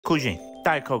Cuisine.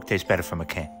 Diet Coke tastes better from a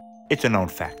can. It's a known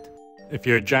fact. If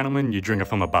you're a gentleman, you drink it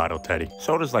from a bottle, Teddy.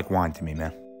 Soda's like wine to me,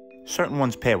 man. Certain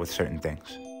ones pair with certain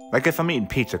things. Like if I'm eating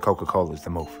pizza, Coca-Cola's the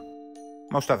move.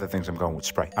 Most other things I'm going with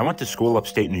Sprite. I went to school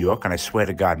upstate New York, and I swear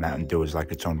to God, Mountain Dew is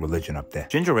like its own religion up there.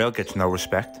 Ginger ale gets no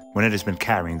respect when it has been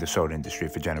carrying the soda industry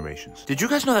for generations. Did you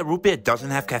guys know that root beer doesn't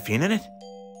have caffeine in it?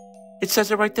 It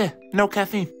says it right there. No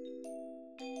caffeine.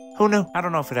 Who knew? I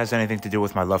don't know if it has anything to do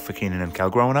with my love for Kenan and Kel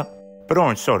growing up, but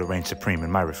orange soda reigned supreme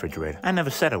in my refrigerator. I never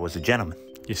said I was a gentleman.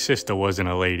 Your sister wasn't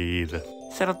a lady either.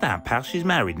 Settle down, pal. She's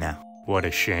married now. What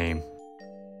a shame.